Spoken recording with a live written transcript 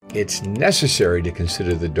It's necessary to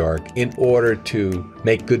consider the dark in order to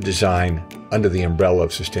make good design under the umbrella of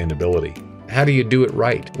sustainability. How do you do it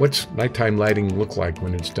right? What's nighttime lighting look like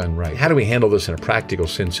when it's done right? How do we handle this in a practical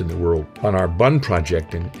sense in the world? On our Bund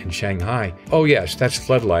project in Shanghai, oh yes, that's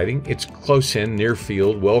floodlighting. It's close in, near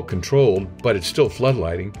field, well controlled, but it's still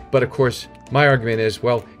floodlighting. But of course, my argument is,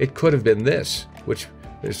 well, it could have been this, which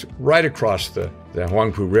is right across the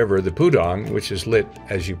Huangpu River, the Pudong, which is lit,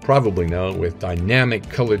 as you probably know, with dynamic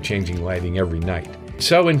color-changing lighting every night.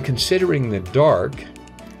 So in considering the dark,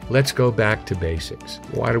 let's go back to basics.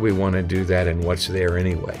 Why do we want to do that, and what's there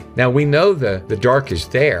anyway? Now, we know the dark is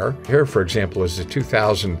there. Here, for example, is the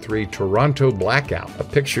 2003 Toronto blackout, a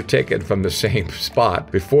picture taken from the same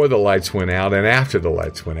spot before the lights went out and after the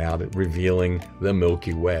lights went out, revealing the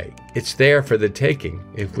Milky Way. It's there for the taking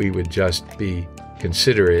if we would just be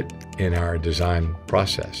considerate in our design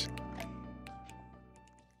process.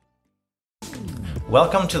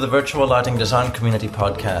 Welcome to the Virtual Lighting Design Community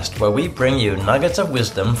Podcast, where we bring you nuggets of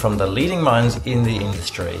wisdom from the leading minds in the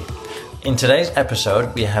industry. In today's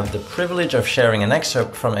episode, we have the privilege of sharing an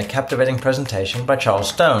excerpt from a captivating presentation by Charles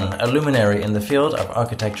Stone, a luminary in the field of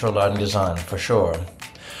architectural lighting design, for sure.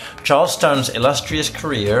 Charles Stone's illustrious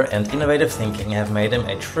career and innovative thinking have made him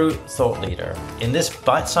a true thought leader. In this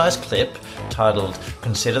bite-sized clip, titled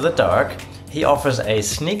Consider the Dark, he offers a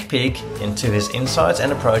sneak peek into his insights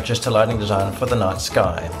and approaches to lighting design for the night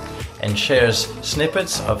sky, and shares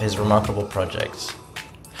snippets of his remarkable projects.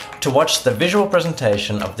 To watch the visual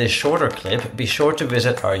presentation of this shorter clip, be sure to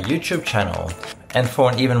visit our YouTube channel. And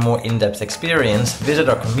for an even more in-depth experience, visit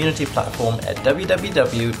our community platform at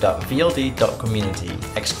www.vld.community,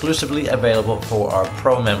 exclusively available for our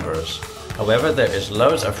pro members. However, there is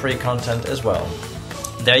loads of free content as well.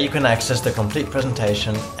 There you can access the complete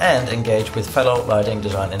presentation and engage with fellow lighting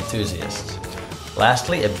design enthusiasts.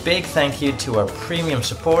 Lastly, a big thank you to our premium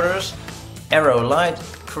supporters, Aero Light,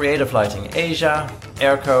 Creative Lighting Asia,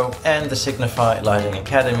 Airco, and the Signify Lighting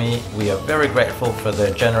Academy. We are very grateful for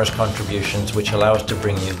their generous contributions, which allow us to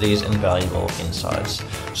bring you these invaluable insights.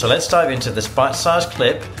 So let's dive into this bite-sized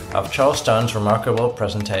clip of Charles Stone's remarkable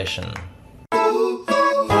presentation.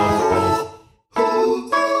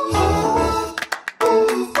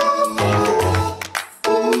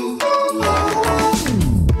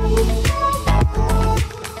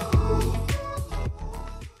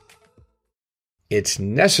 It's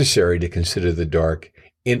necessary to consider the dark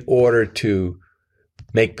in order to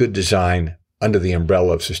make good design under the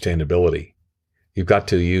umbrella of sustainability. You've got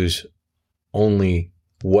to use only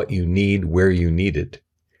what you need where you need it.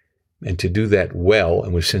 And to do that well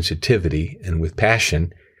and with sensitivity and with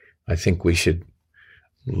passion, I think we should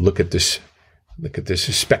look at this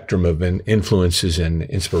spectrum of influences and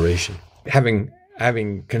inspiration. Having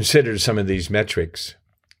considered some of these metrics,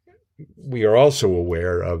 we are also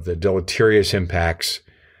aware of the deleterious impacts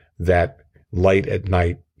that light at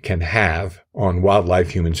night can have on wildlife,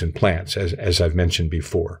 humans, and plants, as I've mentioned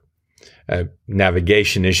before.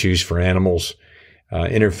 Navigation issues for animals,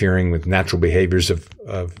 interfering with natural behaviors of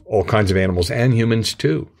all kinds of animals and humans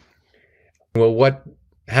too. Well,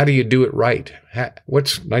 how do you do it right?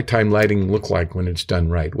 What's nighttime lighting look like when it's done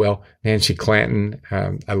right? Well, Nancy Clanton,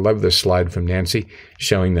 I love this slide from Nancy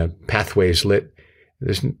showing the pathways lit.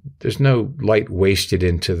 There's no light wasted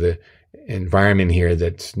into the environment here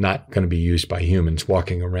that's not going to be used by humans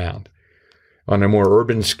walking around. On a more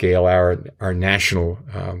urban scale, our National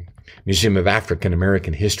Museum of African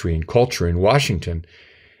American History and Culture in Washington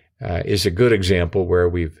is a good example where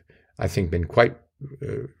we've, I think, been quite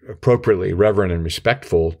appropriately reverent and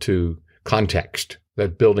respectful to context.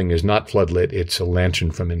 That building is not floodlit. It's a lantern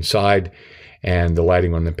from inside, and the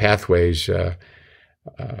lighting on the pathways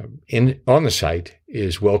on the site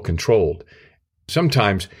is well controlled.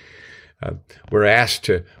 Sometimes we're asked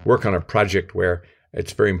to work on a project where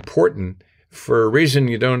it's very important for a reason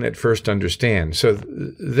you don't at first understand. So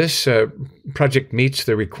this project meets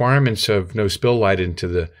the requirements of no spill light into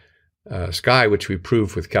the sky, which we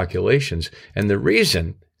proved with calculations. And the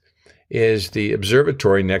reason is the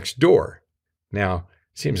observatory next door. Now,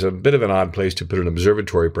 it seems a bit of an odd place to put an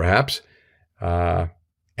observatory, perhaps,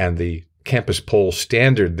 and the campus pole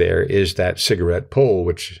standard there is that cigarette pole,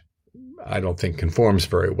 which I don't think conforms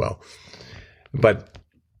very well. But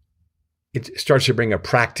it starts to bring a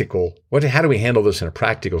practical, how do we handle this in a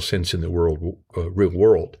practical sense in the real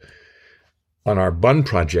world? On our Bund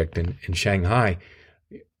project in Shanghai,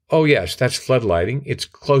 oh yes, that's floodlighting. It's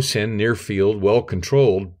close in, near field, well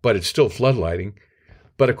controlled, but it's still floodlighting.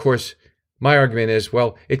 But of course, my argument is,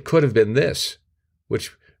 well, it could have been this,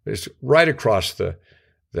 which is right across the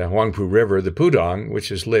the Huangpu River, the Pudong,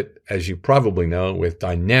 which is lit, as you probably know, with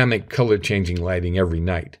dynamic color-changing lighting every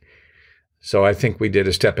night. So I think we did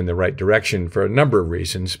a step in the right direction for a number of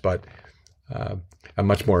reasons, but a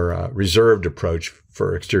much more reserved approach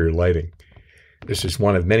for exterior lighting. This is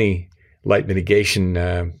one of many light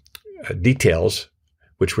mitigation details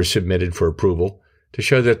which were submitted for approval to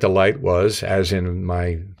show that the light was, as in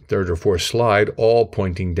my third or fourth slide, all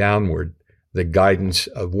pointing downward. The guidance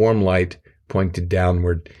of warm light pointed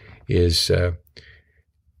downward can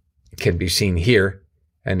be seen here.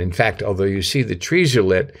 And in fact, although you see the trees are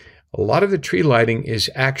lit, a lot of the tree lighting is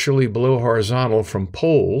actually below horizontal from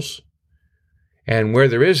poles. And where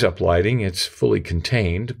there is uplighting, it's fully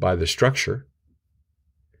contained by the structure.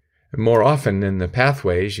 And more often in the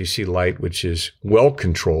pathways, you see light which is well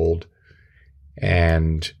controlled.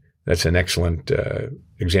 And that's an excellent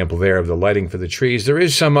example there of the lighting for the trees. There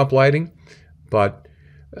is some uplighting, but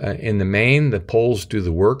in the main, the poles do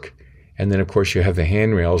the work. And then, of course, you have the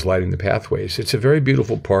handrails lighting the pathways. It's a very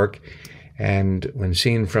beautiful park. And when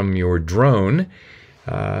seen from your drone,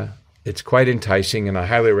 it's quite enticing, and I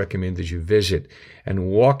highly recommend that you visit and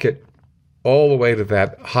walk it all the way to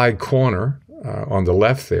that high corner on the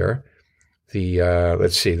left there.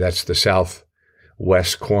 Let's see, that's the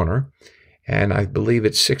southwest corner. And I believe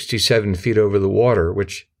it's 67 feet over the water,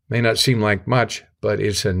 which may not seem like much, but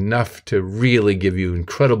it's enough to really give you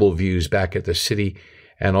incredible views back at the city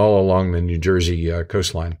and all along the New Jersey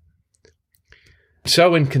coastline.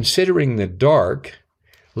 So in considering the dark,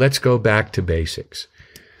 let's go back to basics.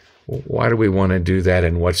 Why do we want to do that,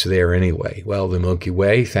 and what's there anyway? Well, the Milky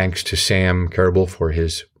Way, thanks to Sam Kerbel for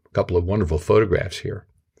his couple of wonderful photographs here.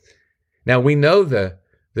 Now, we know the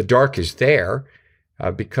dark is there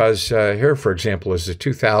because here, for example, is the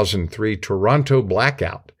 2003 Toronto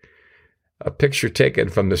blackout, a picture taken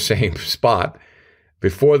from the same spot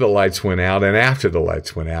before the lights went out and after the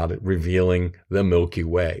lights went out, revealing the Milky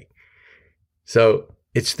Way. So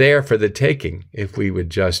it's there for the taking if we would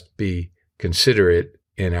just be considerate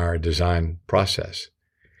in our design process.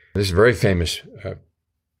 This is a very famous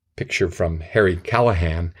picture from Harry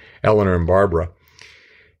Callahan, Eleanor and Barbara.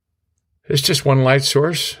 It's just one light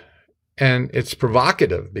source, and it's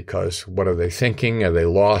provocative because what are they thinking? Are they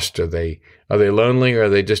lost? Are they lonely? Or are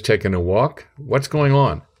they just taking a walk? What's going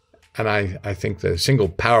on? And I think the single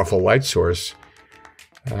powerful light source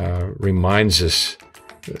reminds us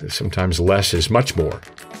sometimes less is much more.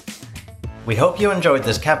 We hope you enjoyed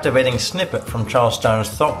this captivating snippet from Charles Stone's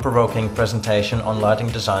thought-provoking presentation on lighting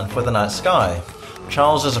design for the night sky.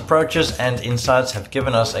 Charles's approaches and insights have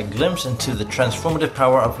given us a glimpse into the transformative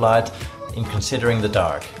power of light in considering the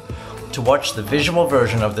dark. To watch the visual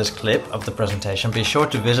version of this clip of the presentation, be sure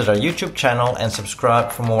to visit our YouTube channel and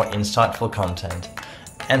subscribe for more insightful content.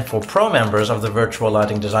 And for pro members of the virtual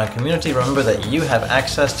lighting design community, remember that you have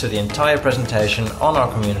access to the entire presentation on our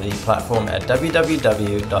community platform at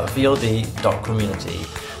www.vld.community.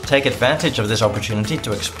 Take advantage of this opportunity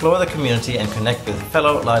to explore the community and connect with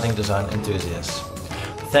fellow lighting design enthusiasts.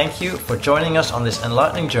 Thank you for joining us on this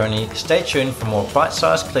enlightening journey. Stay tuned for more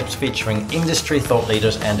bite-sized clips featuring industry thought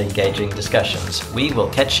leaders and engaging discussions. We will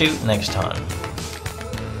catch you next time.